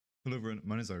Hello everyone,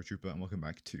 my name is Trooper and welcome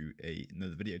back to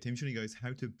another video. Today I'm showing you guys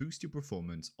how to boost your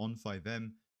performance on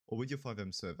FiveM or with your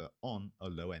FiveM server on a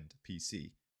low-end PC.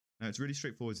 Now it's really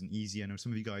straightforward and easy. I know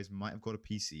some of you guys might have got a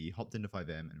PC, hopped into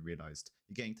FiveM and realized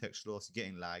you're getting texture loss, you're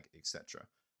getting lag, etc.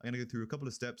 I'm going to go through a couple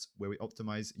of steps where we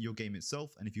optimize your game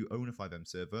itself, and if you own a FiveM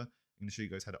server, I'm going to show you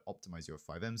guys how to optimize your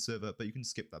FiveM server, but you can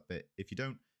skip that bit if you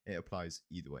don't. It applies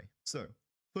either way. So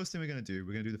first thing we're going to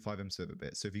do the FiveM server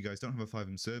bit. So if you guys don't have a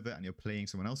FiveM server and you're playing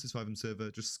someone else's FiveM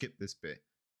server, just skip this bit.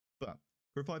 But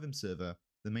for a FiveM server,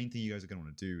 the main thing you guys are going to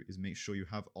want to do is make sure you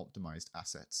have optimized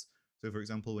assets. So for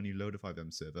example, when you load a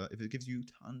FiveM server, if it gives you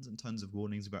tons and tons of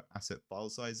warnings about asset file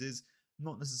sizes,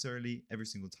 not necessarily every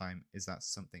single time is that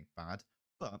something bad,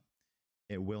 but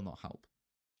it will not help.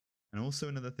 And also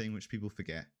another thing which people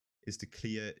forget is to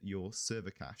clear your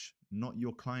server cache, not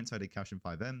your client-sided cache in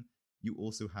FiveM. You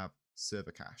also have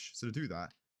server cache. So to do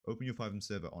that, open your FiveM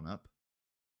server on up,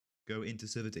 go into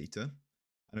server data,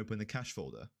 and open the cache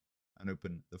folder, and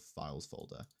open the files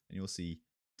folder. And you'll see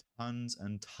tons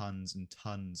and tons and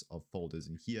tons of folders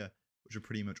in here, which are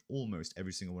pretty much almost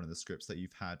every single one of the scripts that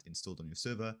you've had installed on your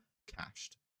server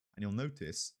cached. And you'll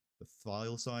notice the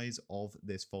file size of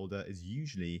this folder is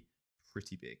usually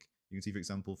pretty big. You can see, for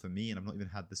example, for me, and I've not even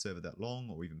had the server that long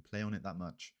or even play on it that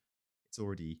much, it's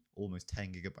already almost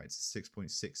 10 gigabytes,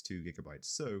 6.62 gigabytes.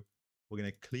 So we're going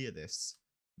to clear this,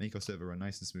 make our server run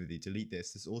nice and smoothly, delete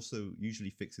this. This also usually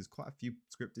fixes quite a few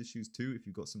script issues too. If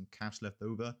you've got some cache left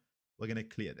over, we're going to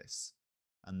clear this.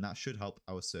 And that should help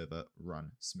our server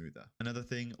run smoother. Another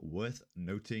thing worth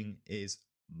noting is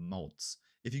mods.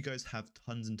 If you guys have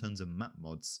tons and tons of map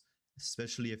mods,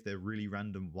 especially if they're really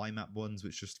random YMap ones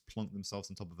which just plonk themselves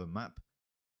on top of a map,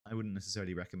 I wouldn't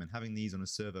necessarily recommend having these on a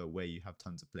server where you have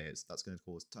tons of players. That's going to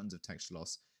cause tons of texture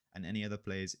loss, and any other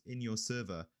players in your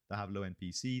server that have low-end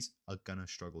PCs are going to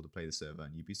struggle to play the server,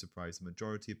 and you'd be surprised the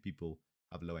majority of people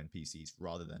have low-end PCs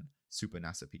rather than super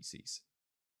NASA PCs.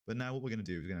 But now what we're going to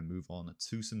do is we're going to move on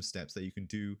to some steps that you can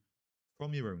do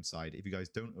from your own side if you guys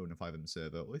don't own a FiveM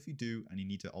server, or if you do and you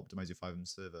need to optimize your FiveM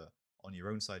server on your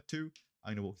own side too.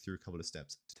 I'm going to walk you through a couple of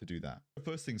steps to do that.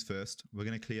 First things first, we're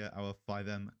going to clear our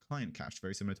FiveM client cache,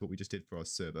 very similar to what we just did for our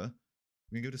server.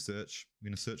 We're going to go to search. We're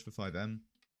going to search for FiveM.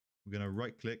 We're going to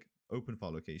right click, open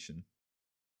file location.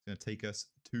 It's going to take us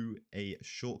to a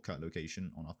shortcut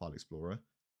location on our file explorer.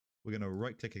 We're going to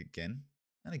right click again.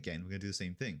 And again, we're going to do the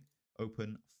same thing.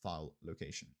 Open file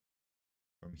location.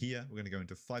 From here, we're going to go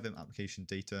into FiveM application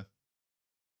data.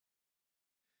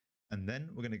 And then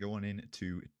we're going to go on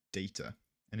into data.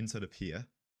 And inside of here,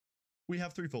 we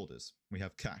have three folders. We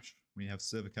have cache, we have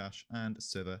server cache, and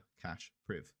server cache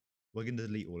priv. We're going to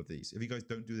delete all of these. If you guys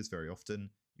don't do this very often,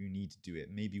 you need to do it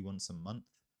maybe once a month.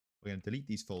 We're going to delete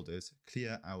these folders,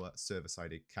 clear our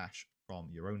server-sided cache from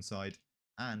your own side,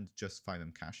 and just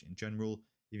FiveM cache in general.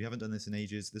 If you haven't done this in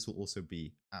ages, this will also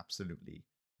be absolutely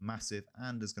massive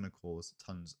and is going to cause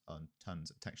tons and tons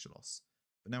of texture loss.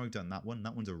 But now we've done that one.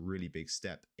 That one's a really big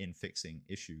step in fixing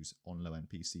issues on low-end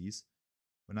PCs.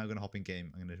 We're now going to hop in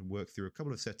game. I'm going to work through a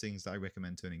couple of settings that I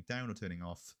recommend turning down or turning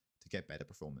off to get better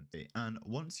performance. And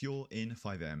once you're in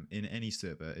FiveM, in any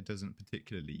server, it doesn't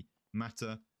particularly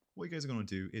matter. What you guys are going to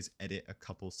do is edit a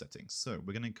couple settings. So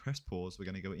we're going to press pause. We're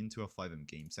going to go into our FiveM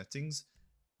game settings.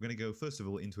 We're going to go, first of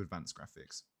all, into advanced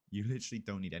graphics. You literally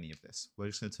don't need any of this. We're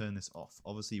just going to turn this off.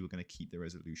 Obviously, we're going to keep the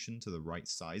resolution to the right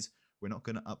size. We're not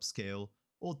going to upscale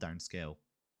or downscale.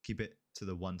 Keep it to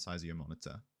the one size of your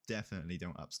monitor. Definitely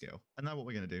don't upscale. And now what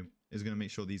we're going to do is we're going to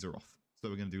make sure these are off. So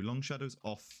we're going to do long shadows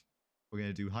off. We're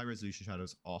going to do high resolution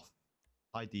shadows off.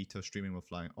 High detail streaming while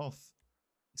flying off.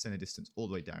 Extended distance all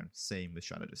the way down. Same with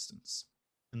shadow distance.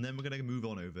 And then we're going to move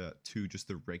on over to just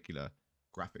the regular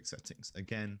graphic settings.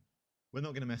 Again, we're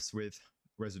not going to mess with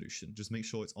resolution. Just make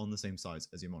sure it's on the same size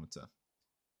as your monitor.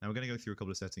 Now we're going to go through a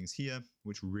couple of settings here,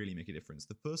 which really make a difference.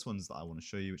 The first ones that I want to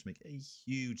show you, which make a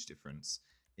huge difference,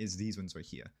 is these ones right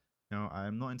here. Now,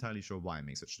 I'm not entirely sure why it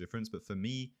makes such a difference, but for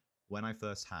me, when I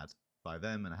first had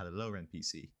FiveM and I had a lower end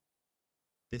PC,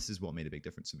 this is what made a big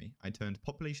difference for me. I turned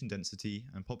population density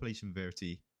and population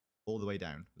variety all the way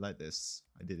down, like this.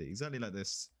 I did it exactly like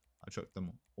this. I chucked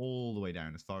them all the way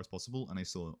down as far as possible, and I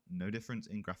saw no difference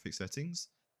in graphic settings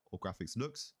or graphics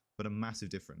looks, but a massive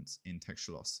difference in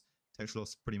texture loss. Texture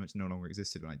loss pretty much no longer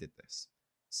existed when I did this.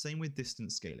 Same with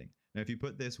distance scaling. Now, if you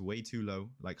put this way too low,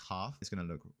 like half, it's going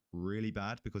to look really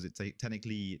bad because it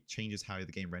technically changes how the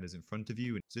game renders in front of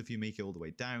you. And so if you make it all the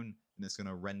way down, then it's going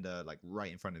to render like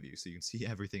right in front of you. So you can see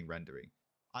everything rendering.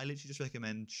 I literally just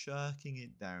recommend chucking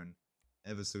it down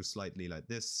ever so slightly like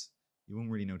this. You won't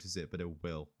really notice it, but it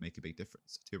will make a big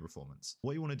difference to your performance.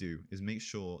 What you want to do is make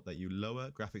sure that you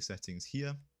lower graphic settings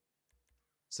here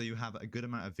So you have a good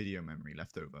amount of video memory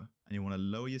left over, and you want to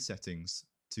lower your settings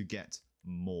to get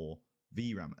more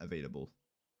VRAM available.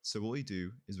 So what we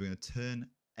do is we're going to turn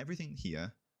everything here.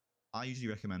 I usually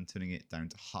recommend turning it down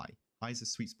to high. High is the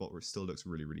sweet spot where it still looks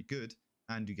really, really good,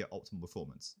 and you get optimal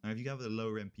performance. Now, if you have a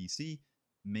lower end PC,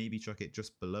 maybe chuck it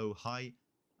just below high.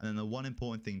 And then the one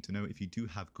important thing to note, if you do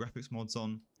have graphics mods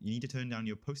on, you need to turn down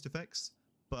your post effects,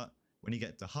 but when you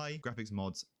get to high, graphics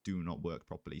mods do not work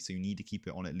properly, so you need to keep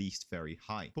it on at least very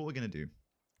high. What we're going to do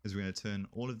is we're going to turn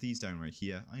all of these down right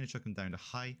here. I'm going to chuck them down to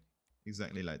high,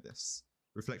 exactly like this.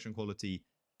 Reflection quality,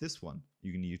 this one,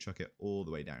 you need to chuck it all the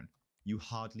way down. You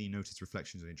hardly notice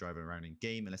reflections when you're driving around in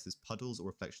game unless there's puddles or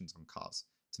reflections on cars.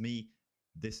 To me,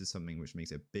 this is something which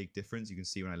makes a big difference. You can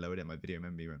see when I lowered it, my video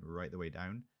memory went right the way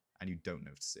down, and you don't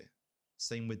notice it.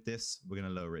 Same with this, we're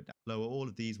going to lower it down. Lower all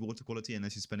of these, water quality,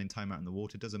 unless you're spending time out in the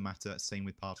water, doesn't matter. Same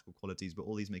with particle qualities, but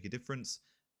all these make a difference.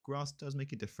 Grass does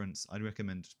make a difference. I'd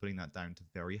recommend just putting that down to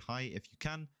very high if you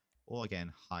can, or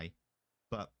again, high.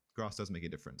 But grass does make a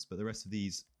difference. But the rest of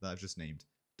these that I've just named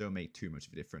don't make too much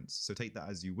of a difference. So take that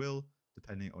as you will,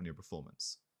 depending on your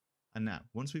performance. And now,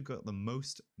 once we've got the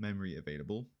most memory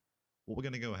available, what we're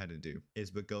going to go ahead and do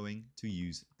is we're going to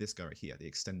use this guy right here, the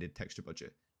extended texture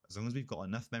budget. As long as we've got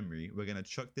enough memory, we're going to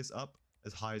chuck this up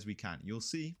as high as we can. You'll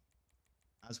see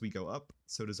as we go up,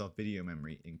 so does our video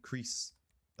memory increase.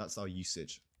 That's our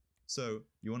usage. So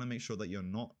you want to make sure that you're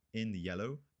not in the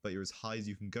yellow, but you're as high as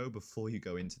you can go before you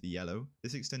go into the yellow.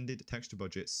 This extended texture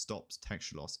budget stops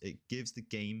texture loss. It gives the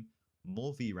game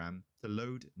more VRAM to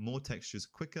load more textures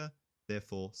quicker,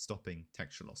 therefore stopping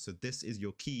texture loss. So this is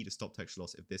your key to stop texture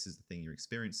loss if this is the thing you're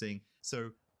experiencing.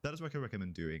 So that is what I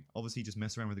recommend doing. Obviously, just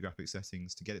mess around with the graphics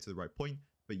settings to get it to the right point,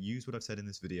 but use what I've said in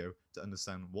this video to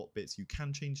understand what bits you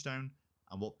can change down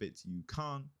and what bits you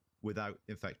can't without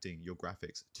affecting your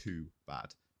graphics too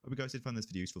bad. Hope you guys did find this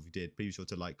video useful. If you did, please be sure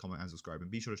to like, comment, and subscribe,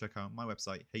 and be sure to check out my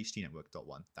website,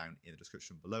 HTNetwork.1, down in the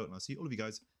description below, and I'll see all of you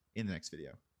guys in the next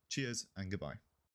video. Cheers and goodbye.